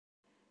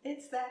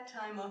It's that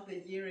time of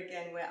the year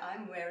again where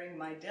I'm wearing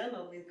my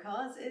dirndl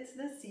because it's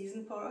the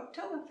season for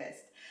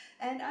Oktoberfest.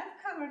 And I've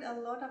covered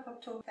a lot of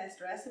Oktoberfest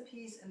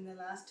recipes in the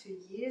last 2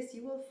 years.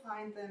 You will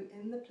find them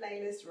in the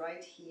playlist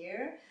right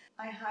here.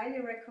 I highly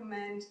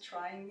recommend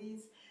trying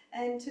these.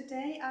 And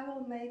today I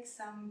will make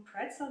some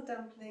pretzel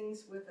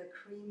dumplings with a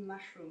cream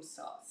mushroom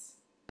sauce.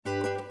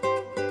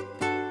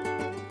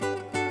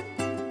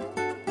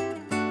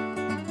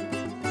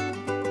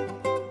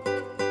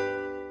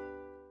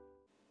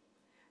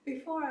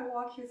 Before I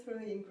walk you through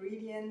the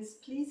ingredients,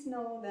 please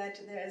know that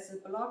there is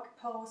a blog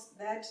post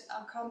that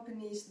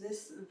accompanies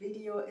this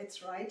video.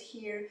 It's right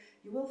here.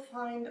 You will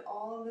find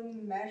all the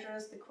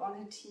measures, the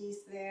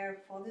quantities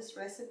there for this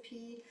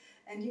recipe,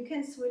 and you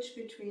can switch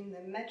between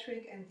the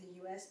metric and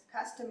the US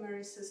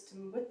customary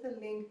system with the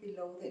link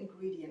below the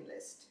ingredient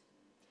list.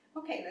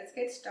 Okay, let's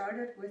get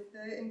started with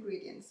the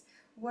ingredients.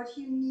 What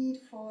you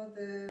need for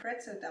the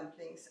pretzel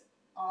dumplings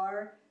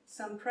are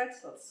some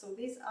pretzels. So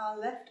these are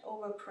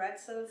leftover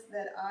pretzels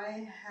that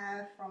I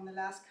have from the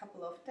last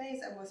couple of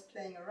days. I was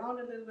playing around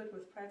a little bit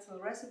with pretzel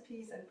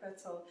recipes and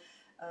pretzel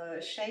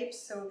shapes,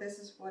 so this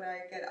is what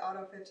I get out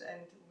of it, and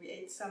we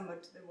ate some,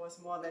 but there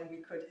was more than we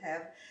could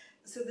have.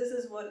 So this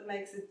is what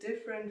makes it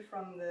different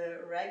from the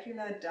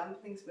regular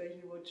dumplings where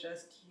you would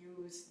just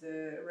use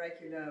the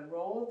regular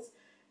rolls.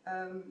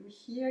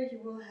 Here you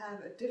will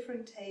have a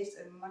different taste,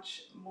 a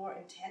much more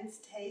intense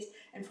taste,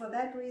 and for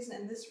that reason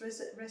in this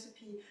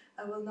recipe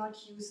I will not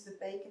use the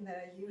bacon that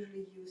I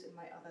usually use in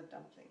my other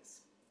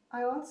dumplings.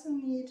 I also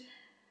need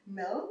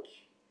milk,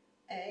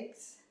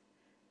 eggs,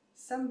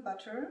 some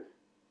butter,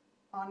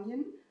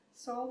 onion,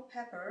 salt,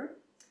 pepper,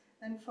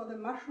 and for the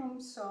mushroom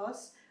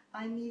sauce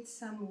I need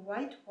some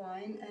white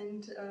wine,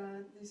 and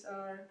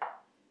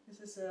this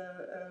is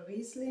a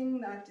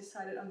Riesling. I've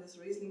decided on this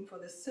Riesling for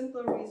the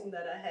simple reason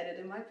that I had it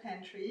in my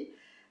pantry.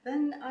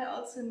 Then I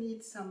also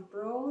need some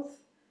broth,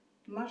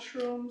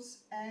 mushrooms,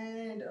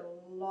 and a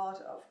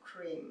lot of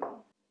cream.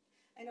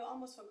 And I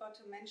almost forgot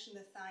to mention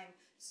the thyme.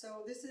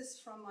 So this is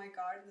from my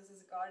garden. This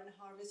is a garden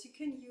harvest. You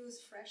can use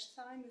fresh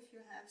thyme if you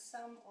have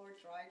some, or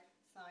dried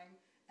thyme,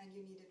 and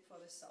you need it for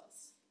the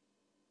sauce.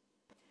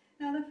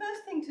 Now the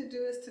first thing to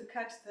do is to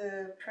cut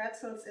the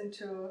pretzels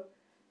into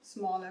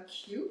smaller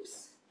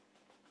cubes.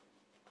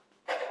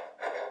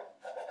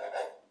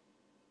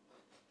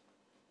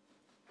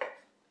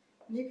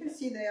 You can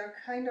see they are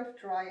kind of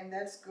dry, and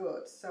that's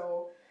good.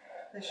 So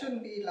they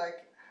shouldn't be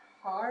like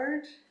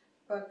hard,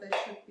 but they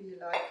should be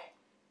like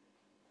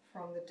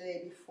from the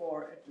day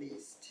before at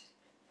least.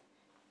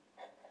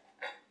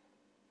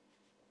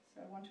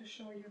 So I want to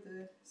show you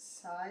the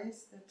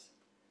size that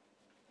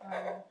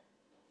I'm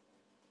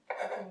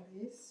cutting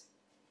these.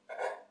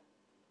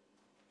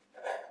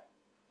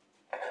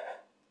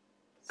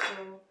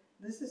 So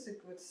this is a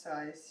good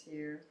size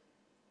here.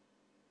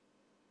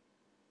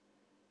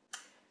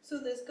 So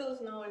this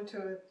goes now into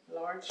a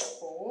large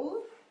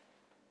bowl,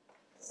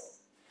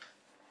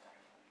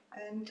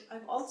 and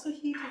I've also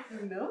heated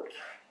the milk,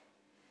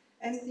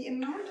 and the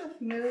amount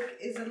of milk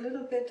is a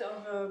little bit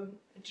of an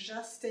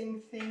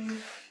adjusting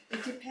thing.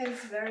 It depends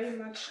very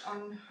much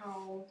on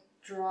how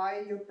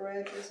dry your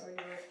bread is, or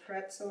your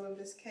pretzel in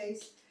this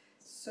case.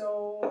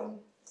 So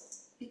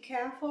be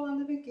careful in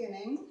the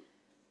beginning.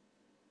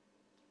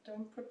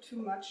 Don't put too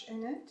much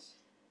in it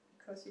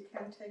because you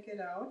can take it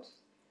out.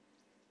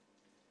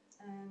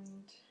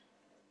 And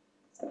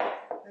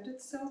let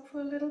it soak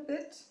for a little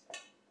bit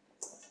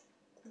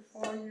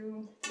before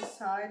you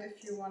decide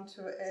if you want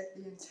to add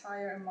the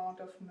entire amount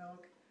of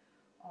milk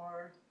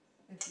or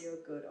if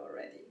you're good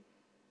already.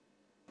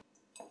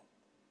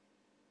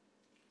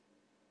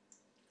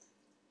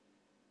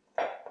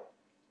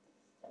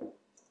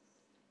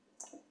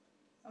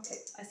 Okay,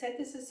 I set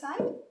this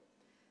aside,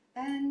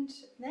 and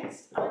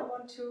next I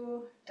want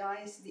to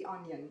dice the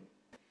onion.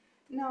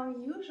 Now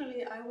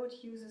usually I would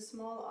use a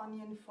small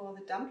onion for the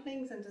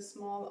dumplings and a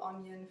small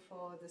onion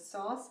for the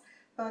sauce,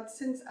 but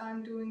since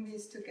I'm doing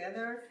these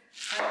together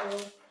I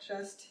will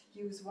just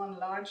use one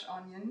large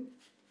onion,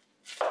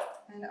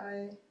 and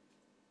I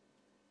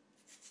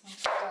want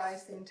to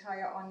dice the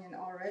entire onion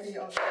already,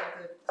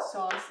 although the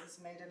sauce is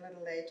made a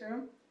little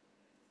later.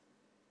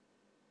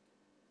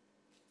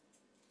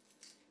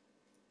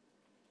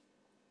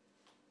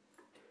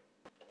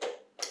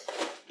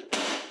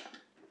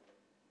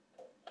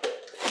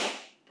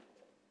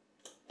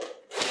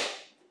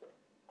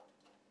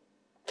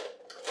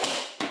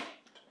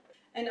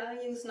 And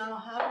I use now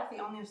half of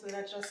the onions that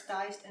I just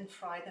diced and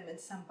fry them in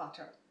some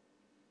butter.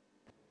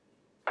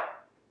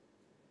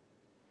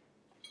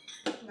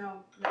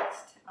 Now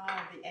next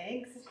are the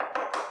eggs.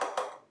 I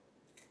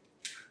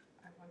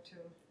want to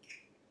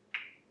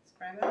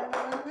scramble them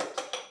a little bit.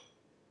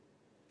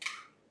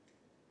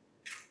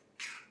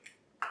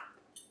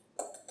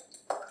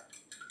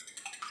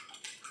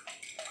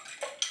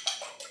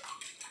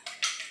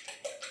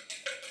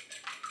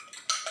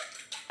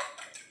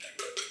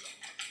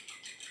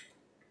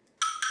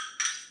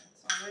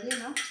 Already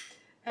enough.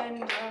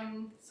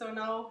 And so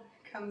now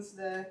comes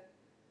the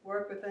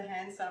work with the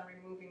hands. I'm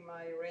removing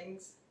my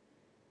rings.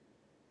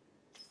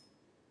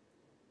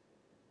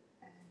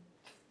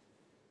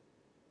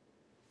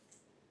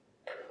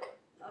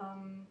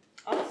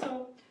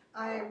 Also,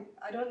 I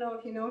don't know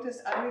if you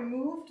noticed, I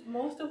removed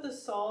most of the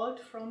salt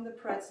from the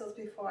pretzels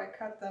before I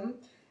cut them,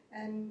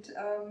 and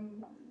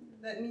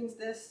that means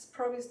there's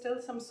probably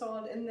still some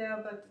salt in there,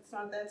 but it's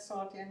not that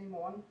salty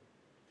anymore.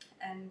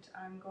 And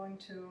I'm going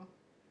to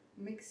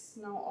mix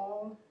now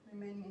all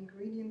remaining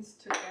ingredients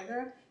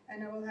together,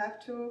 and I will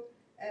have to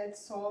add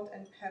salt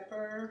and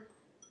pepper,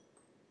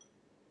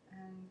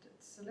 and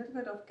it's a little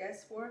bit of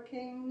guess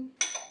working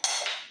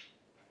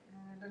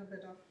and a little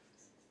bit of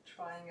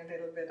trying a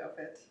little bit of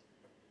it.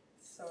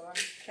 So I'm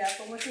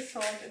careful with the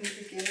salt in the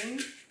beginning.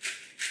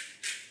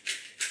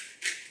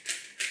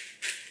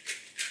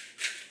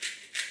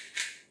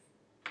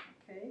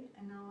 Okay,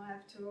 and now I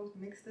have to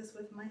mix this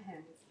with my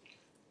hands.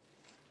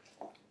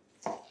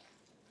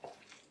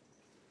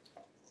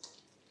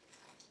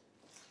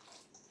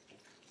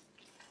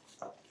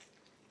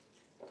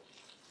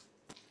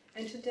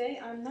 And today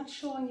I'm not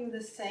showing you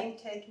the same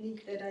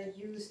technique that I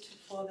used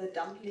for the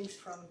dumplings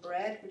from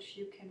bread, which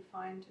you can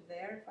find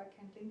there if I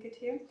can link it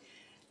here.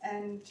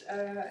 And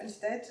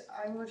instead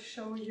I will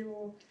show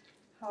you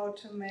how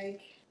to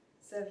make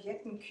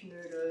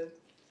Serviettenknödel.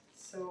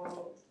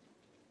 So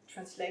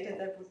translated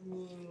that would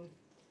mean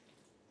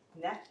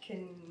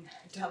napkin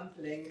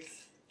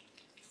dumplings.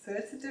 So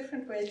it's a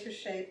different way to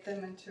shape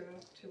them and to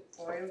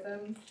boil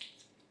them.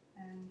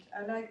 And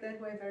I like that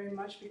way very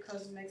much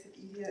because it makes it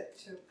easier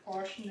to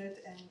portion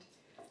it and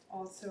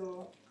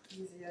also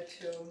easier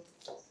to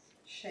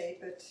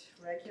shape it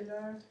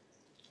regular.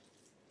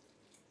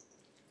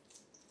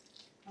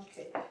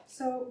 Okay,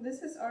 so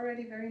this is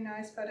already very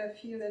nice, but I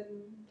feel that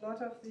a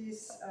lot of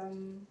these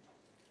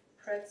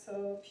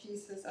pretzel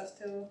pieces are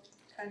still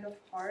kind of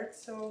hard.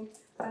 So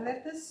I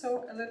let this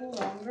soak a little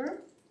longer,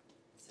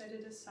 set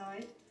it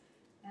aside,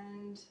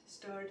 and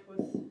start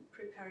with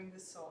preparing the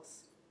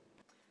sauce.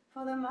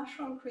 For the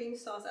mushroom cream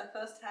sauce, I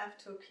first have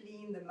to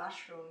clean the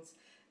mushrooms.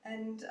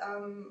 And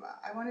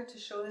I wanted to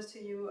show this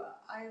to you.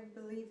 I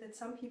believe that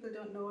some people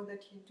don't know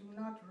that you do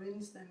not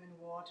rinse them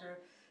in water.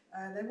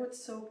 They would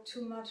soak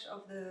too much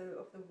of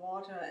the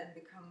water and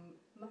become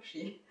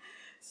mushy.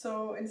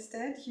 So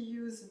instead you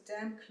use a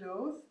damp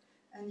cloth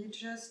and you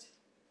just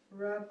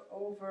rub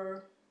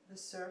over the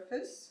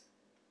surface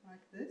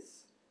like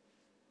this.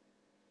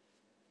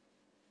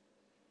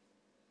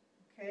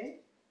 Okay,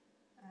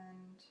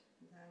 and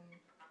then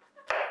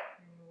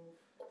remove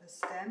the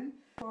stem.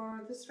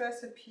 For this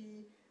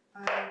recipe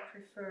I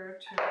prefer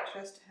to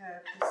just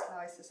have the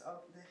slices of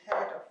the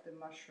head of the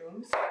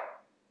mushrooms.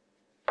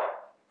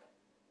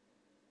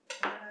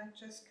 And I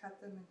just cut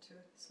them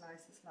into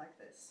slices like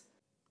this.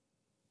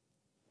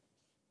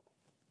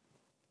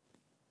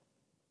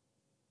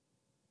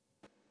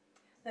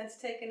 Let's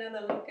take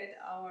another look at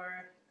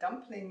our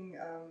dumpling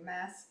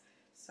mass.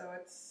 So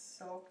it's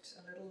soaked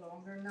a little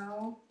longer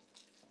now.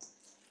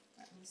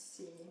 Let me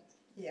see.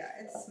 Yeah,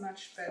 it's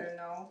much better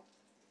now.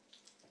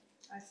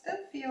 I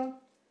still feel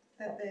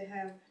that they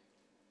have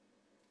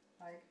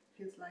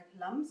feels like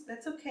lumps.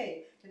 That's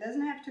okay. It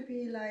doesn't have to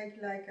be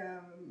like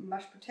a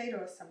mashed potato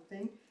or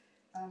something.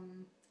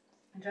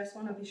 I just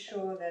want to be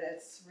sure that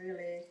it's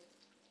really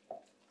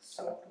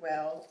soaked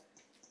well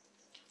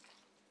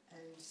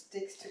and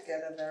sticks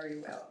together very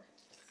well.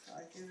 So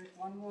I give it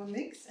one more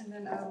mix and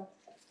then I'll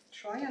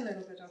try a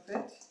little bit of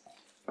it.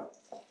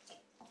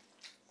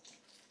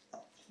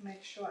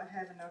 Make sure I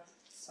have enough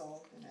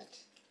salt in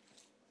it.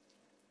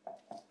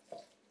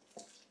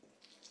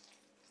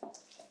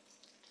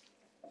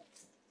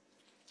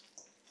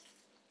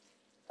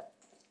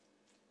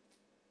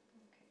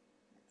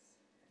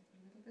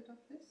 Of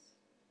this.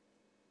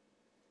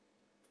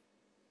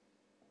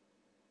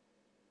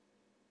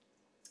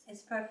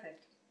 It's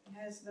perfect. It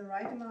has the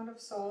right amount of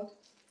salt,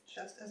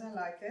 just as I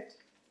like it.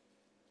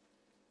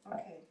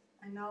 Okay,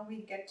 and now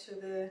we get to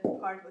the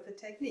part with the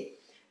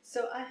technique.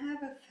 So I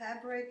have a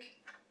fabric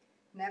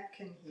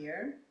napkin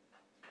here,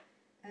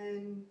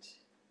 and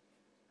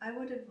I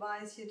would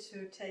advise you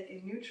to take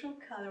a neutral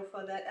color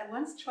for that. I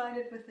once tried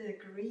it with a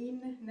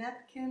green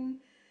napkin.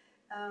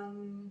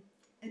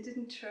 It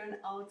didn't turn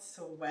out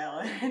so well.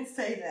 I'd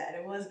say that.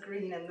 It was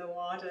green in the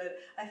water.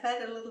 I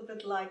felt a little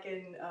bit like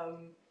in,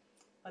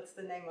 what's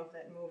the name of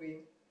that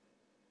movie?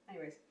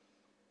 Anyways,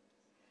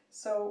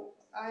 so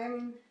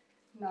I'm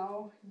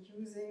now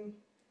using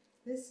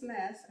this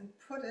mass and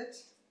put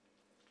it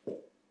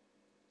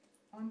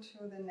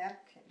onto the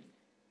napkin.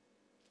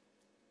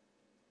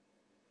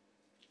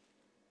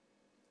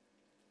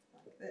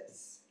 Like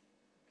this,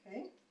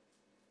 okay?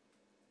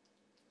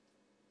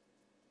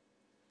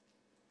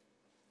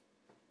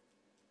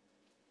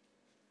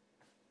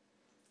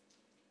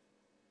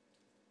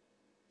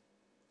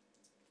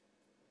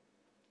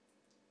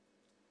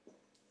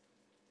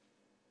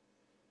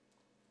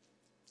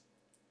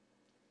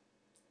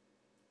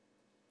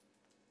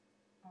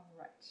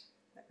 Alright,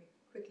 let me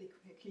quickly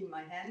clean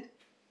my hand.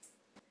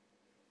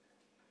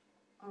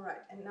 Alright,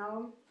 and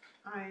now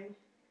I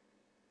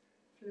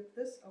flip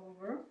this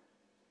over,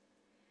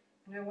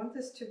 and I want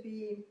this to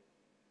be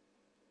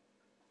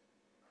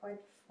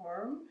quite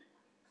firm,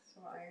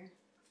 so I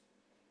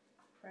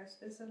press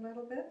this a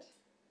little bit.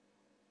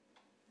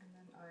 and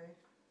then I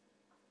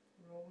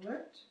roll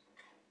it.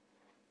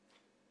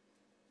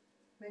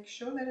 Make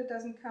sure that it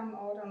doesn't come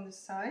out on the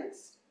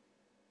sides.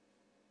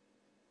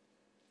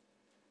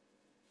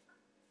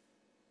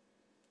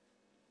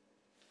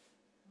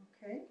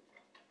 Okay,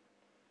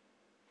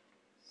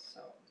 so,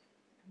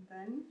 and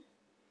then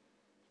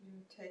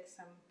you take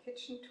some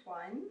kitchen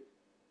twine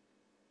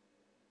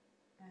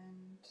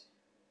and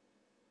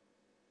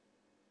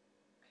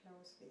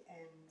close the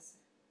ends.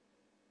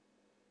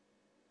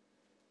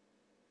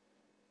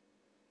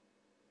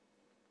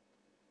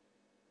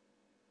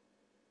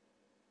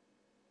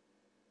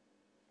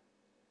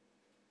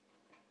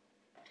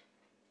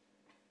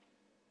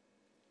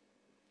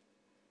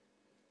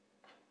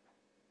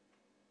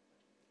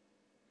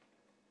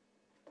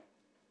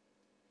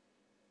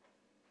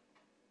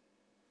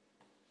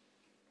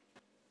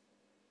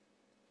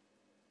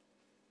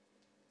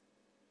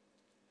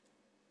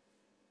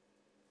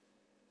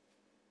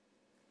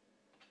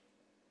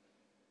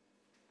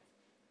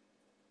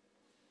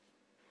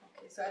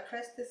 Okay, so I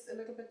pressed this a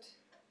little bit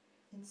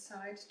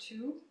inside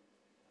too,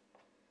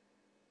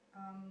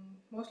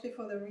 mostly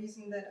for the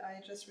reason that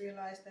I just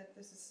realized that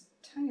this is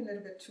a tiny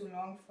little bit too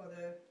long for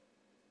the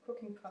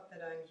cooking pot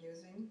that I'm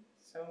using,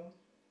 so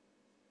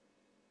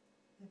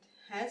it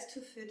has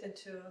to fit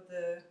into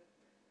the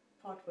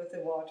pot with the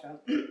water.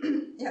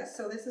 Yeah,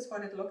 so this is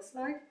what it looks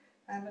like.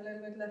 I have a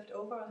little bit left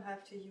over. I'll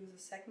have to use a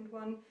second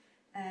one,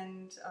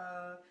 and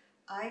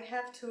I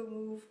have to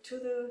move to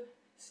the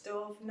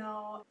stove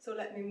now, so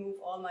let me move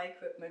all my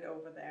equipment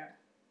over there.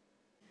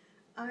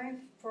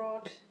 I've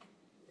brought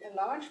a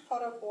large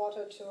pot of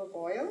water to a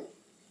boil,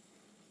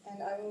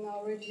 and I will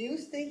now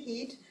reduce the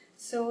heat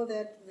so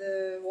that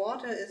the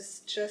water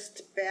is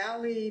just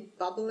barely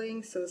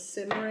bubbling, so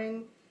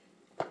simmering,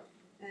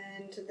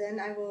 and then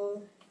I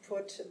will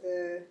put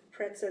the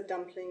pretzel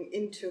dumpling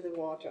into the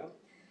water.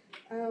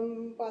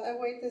 While I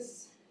wait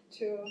this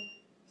to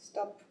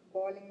stop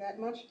boiling that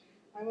much,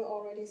 I will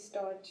already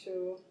start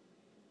to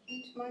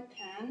heat my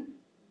pan,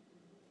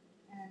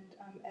 and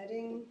I'm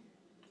adding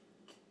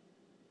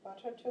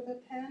butter to the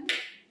pan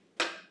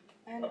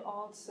and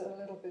also a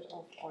little bit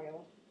of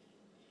oil.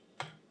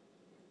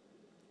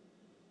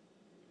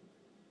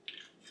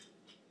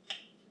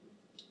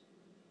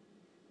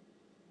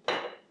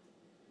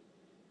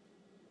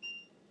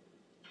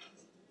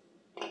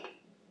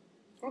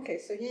 Okay,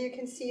 so here you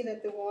can see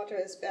that the water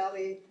is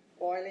barely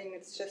boiling,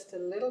 it's just a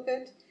little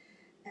bit,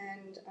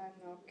 and I'm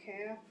now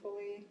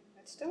carefully,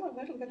 it's still a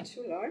little bit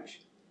too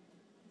large,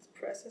 let's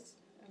press it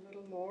a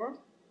little more,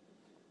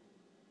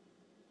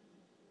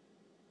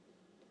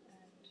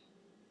 and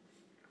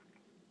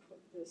put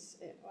this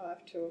in. Well,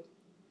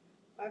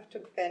 I have to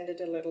bend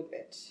it a little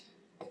bit.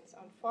 It's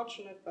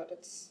unfortunate, but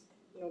it's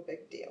no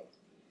big deal.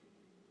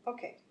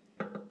 Okay,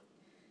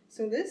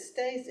 so this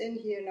stays in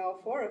here now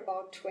for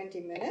about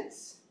 20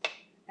 minutes.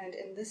 And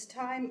in this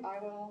time I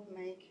will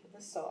make the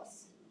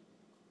sauce.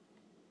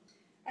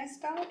 I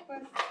start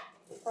with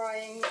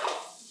frying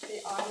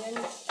the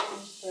onions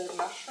and the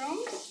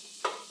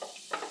mushrooms.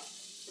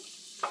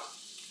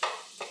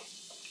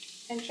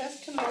 And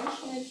just to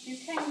mention it, you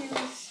can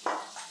use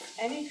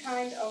any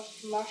kind of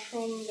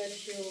mushroom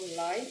that you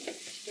like.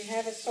 We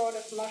have a sort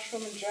of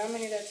mushroom in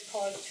Germany that's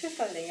called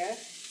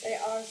Pfifferlinge. They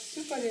are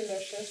super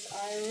delicious.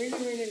 I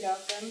really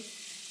love them.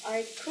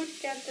 I could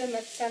get them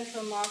at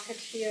Central Market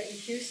here in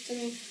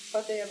Houston,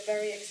 but they are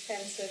very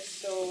expensive,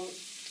 so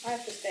I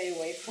have to stay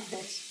away from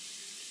it.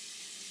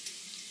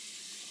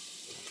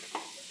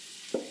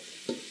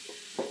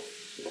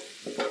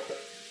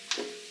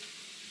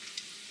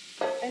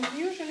 And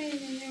usually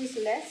you use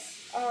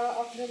less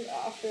of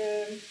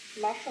the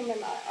mushroom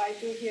than I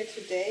do here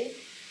today,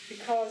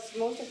 because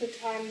most of the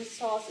time the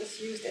sauce is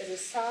used as a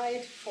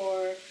side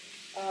for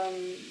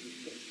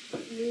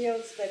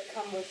meals that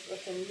come with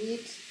the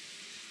meat.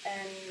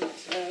 And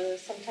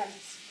sometimes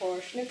it's for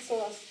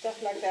schnitzel or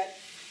stuff like that.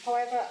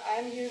 However,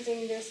 I'm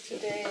using this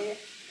today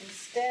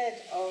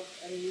instead of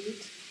a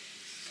meat.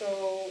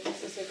 So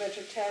this is a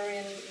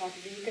vegetarian, not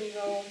vegan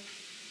though,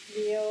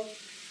 meal.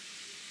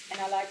 And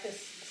I like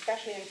this,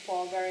 especially in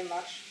fall, very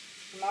much.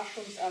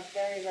 Mushrooms are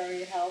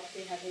very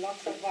healthy, have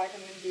lots of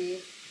vitamin D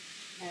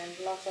and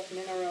lots of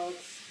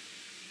minerals.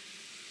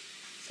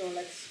 So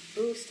let's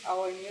boost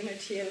our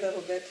immunity a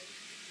little bit.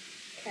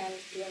 Can't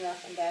do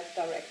enough in that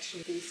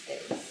direction these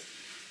days.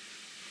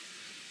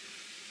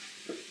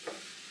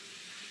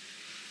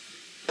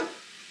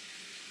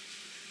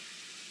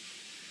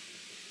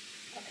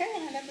 Okay,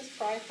 and I let this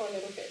fry for a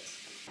little bit.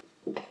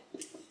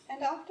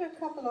 And after a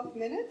couple of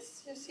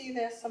minutes, you see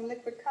there's some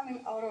liquid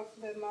coming out of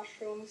the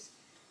mushrooms,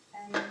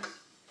 and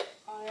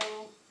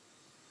I'll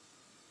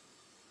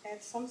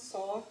add some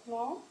salt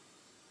now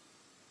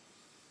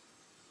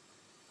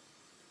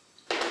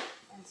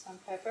and some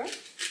pepper.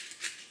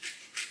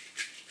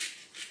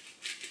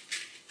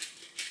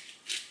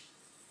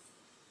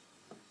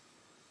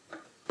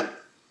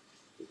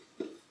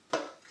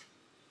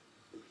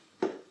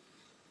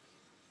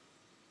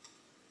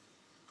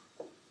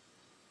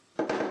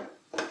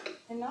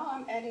 And now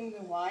I'm adding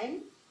the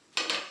wine,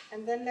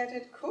 And then let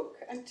it cook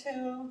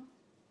until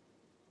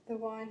the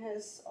wine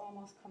has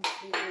almost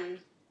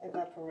completely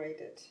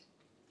evaporated.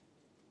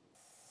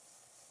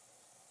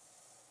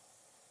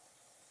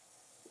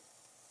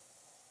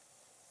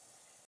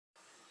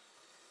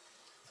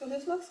 So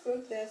this looks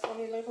good, there's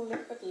only a little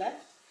liquid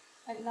left.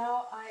 And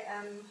now I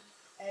am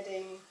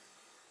adding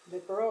the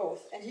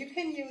broth. And you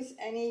can use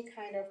any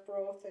kind of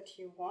broth that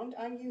you want.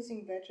 I'm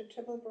using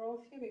vegetable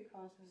broth here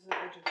because this is a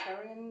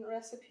vegetarian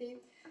recipe.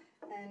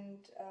 And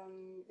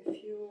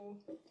if you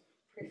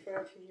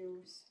prefer to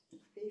use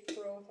beef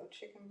broth or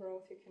chicken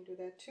broth, you can do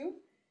that too.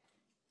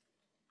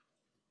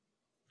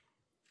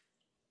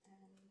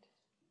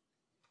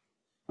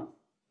 And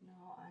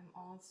now I'm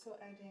also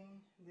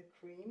adding the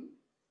cream.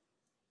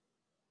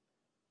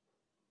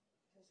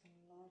 There's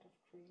a lot of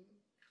cream.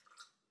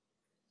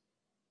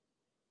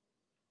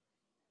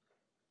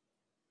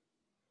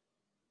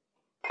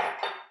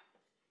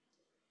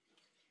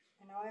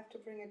 And now I have to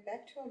bring it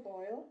back to a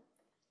boil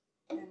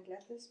and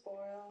let this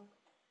boil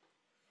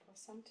for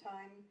some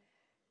time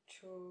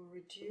to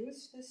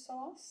reduce the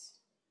sauce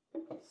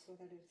so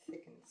that it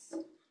thickens.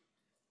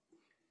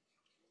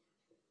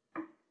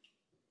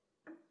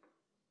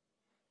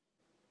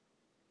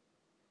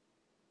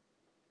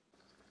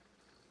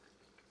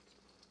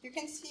 You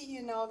can see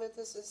here now that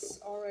this is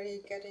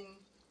already getting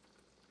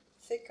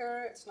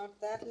thicker. It's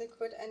not that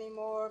liquid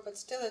anymore, but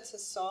still it's a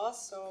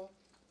sauce, so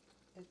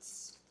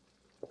it's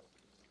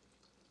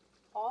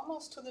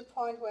almost to the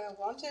point where I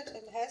want it.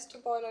 It has to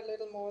boil a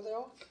little more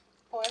though.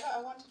 However,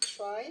 I want to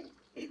try.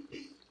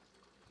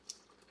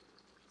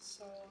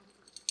 So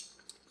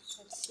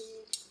let's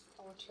see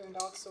how it turned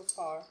out so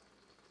far.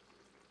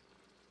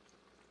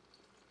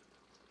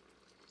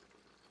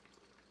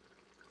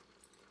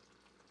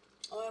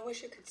 Oh, I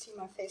wish you could see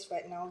my face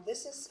right now.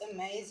 This is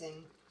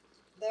amazing.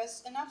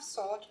 There's enough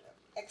salt,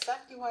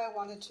 exactly where I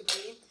want it to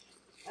be.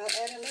 I'll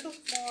add a little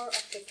more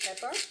of the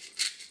pepper.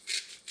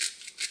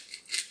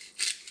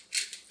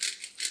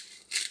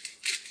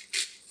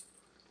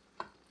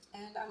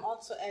 And I'm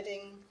also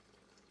adding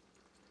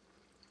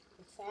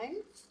the thyme.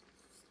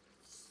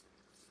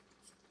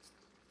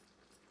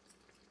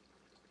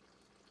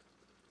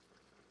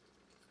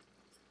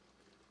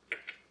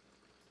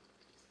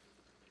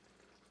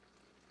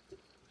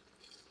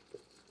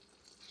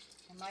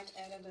 I might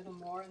add a little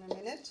more in a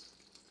minute.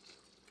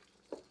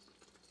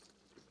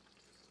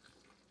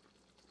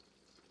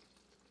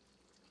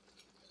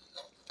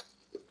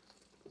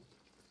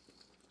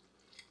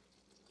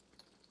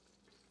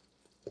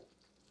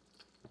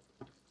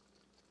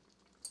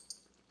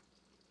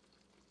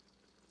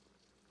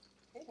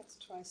 Okay, let's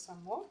try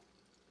some more.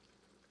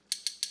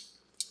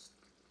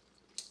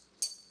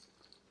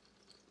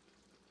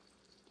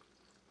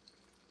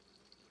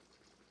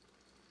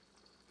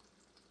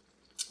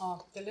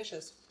 Oh,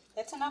 delicious.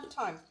 That's enough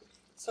thyme.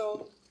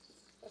 So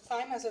the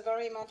thyme has a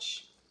very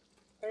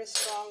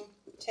strong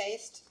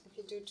taste. If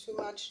you do too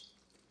much,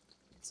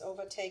 it's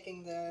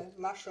overtaking the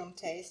mushroom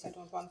taste. I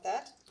don't want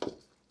that.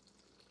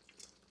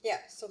 Yeah,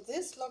 so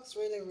this looks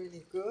really,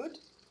 really good.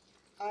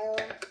 I'll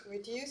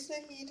reduce the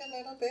heat a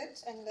little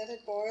bit and let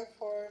it boil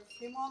for a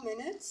few more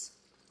minutes.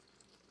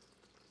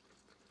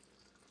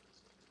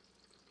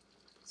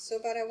 So,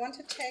 but I want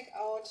to take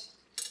out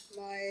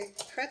my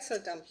pretzel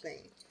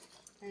dumpling.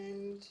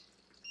 And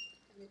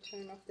let me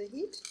turn off the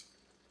heat.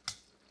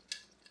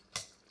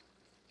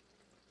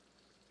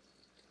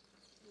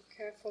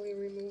 Carefully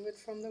remove it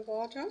from the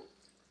water.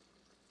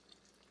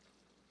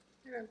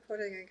 And I'm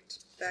putting it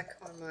back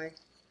on my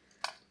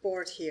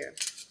board here.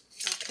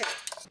 Okay,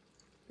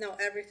 now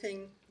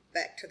everything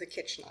back to the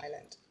kitchen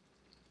island.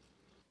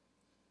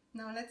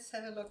 Now let's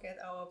have a look at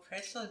our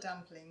pretzel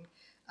dumpling.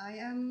 I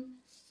am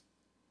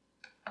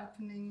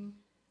opening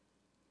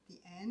the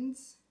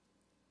ends.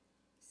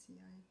 See,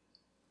 I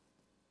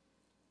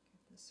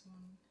get this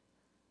one.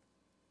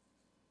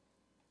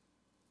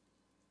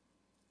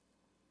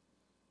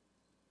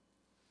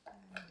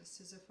 I need a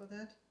scissor for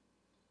that.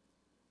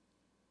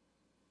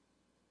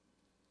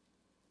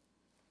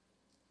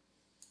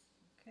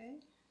 Okay.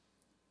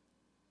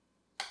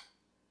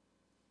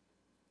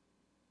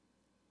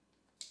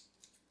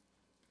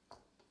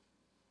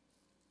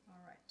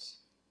 Alright.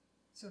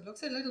 So it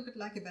looks a little bit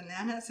like a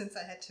banana since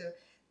I had to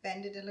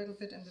bend it a little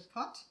bit in the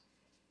pot.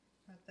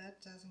 But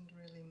that doesn't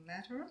really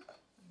matter. Let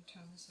me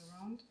turn this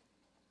around.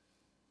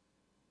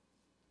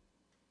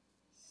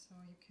 So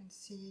you can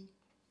see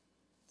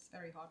it's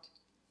very hot.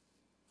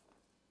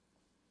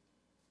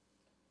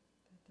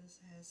 That this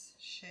has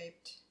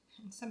shaped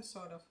in some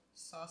sort of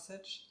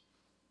sausage.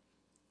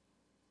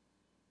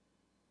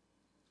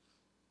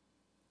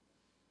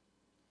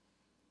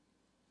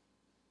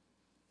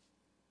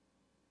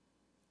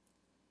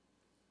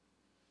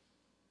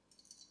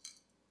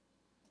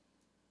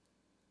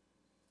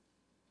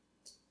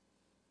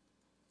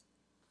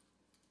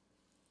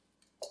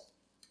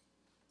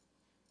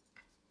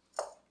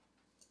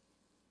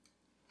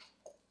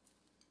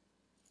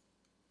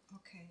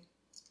 Okay,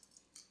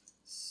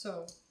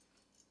 so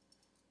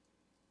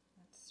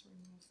let's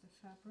remove the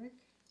fabric.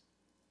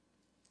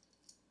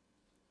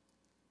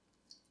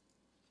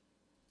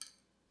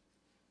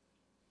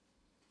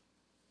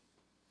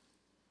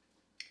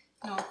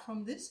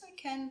 from this I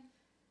can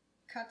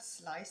cut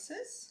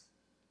slices,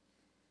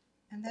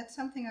 and that's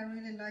something I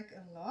really like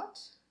a lot,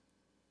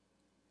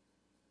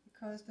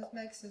 because this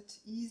makes it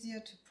easier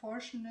to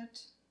portion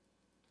it.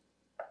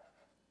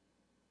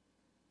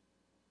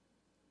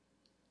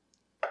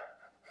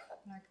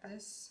 Like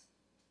this.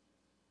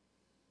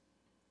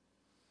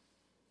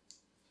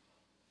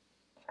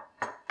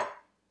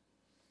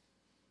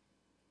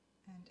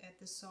 And add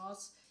the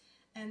sauce.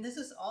 And this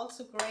is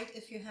also great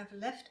if you have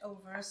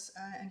leftovers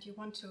and you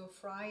want to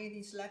fry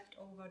these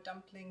leftover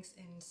dumplings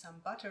in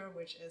some butter,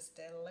 which is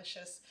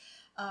delicious.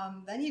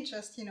 Then you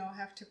just,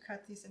 have to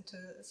cut these into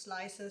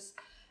slices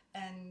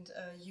and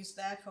use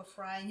that for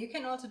frying. You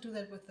can also do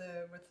that with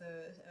the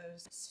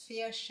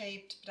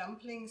sphere-shaped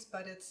dumplings,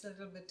 but it's a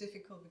little bit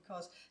difficult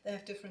because they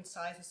have different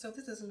sizes. So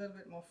this is a little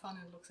bit more fun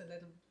and looks a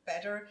little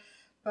better.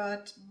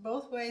 But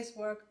both ways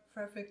work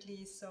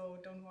perfectly, so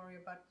don't worry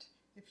about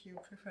if you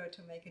prefer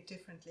to make it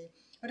differently.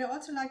 What I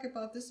also like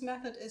about this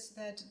method is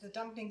that the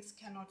dumplings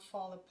cannot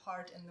fall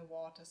apart in the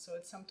water. So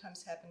it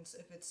sometimes happens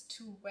if it's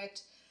too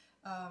wet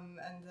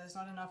and there's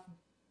not enough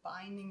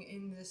binding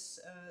in this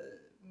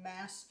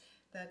mass,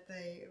 that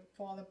they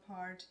fall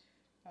apart.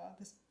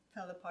 This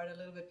fell apart a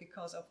little bit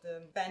because of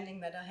the bending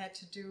that I had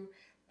to do.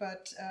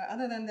 But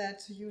other than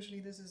that,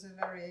 usually this is a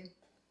very,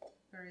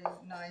 very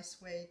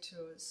nice way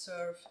to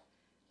serve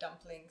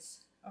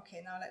dumplings.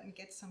 Okay, now let me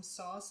get some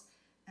sauce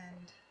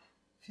and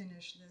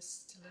finish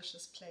this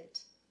delicious plate.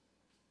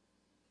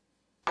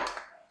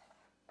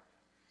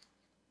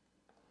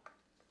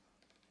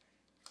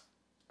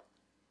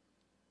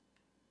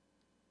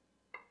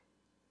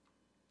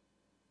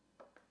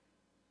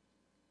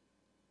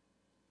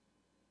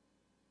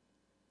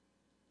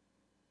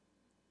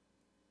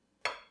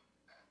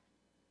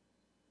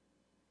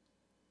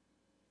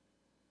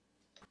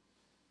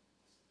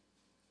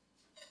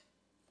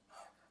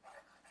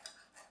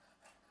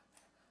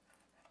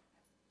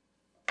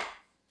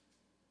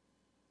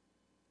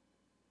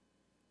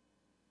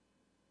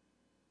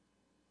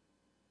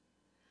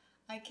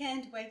 I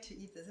can't wait to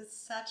eat this. It's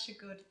such a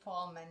good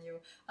fall menu.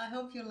 I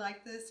hope you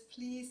like this.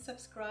 Please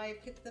subscribe,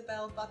 hit the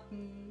bell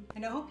button,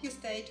 and I hope you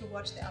stay to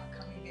watch the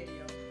upcoming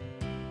video.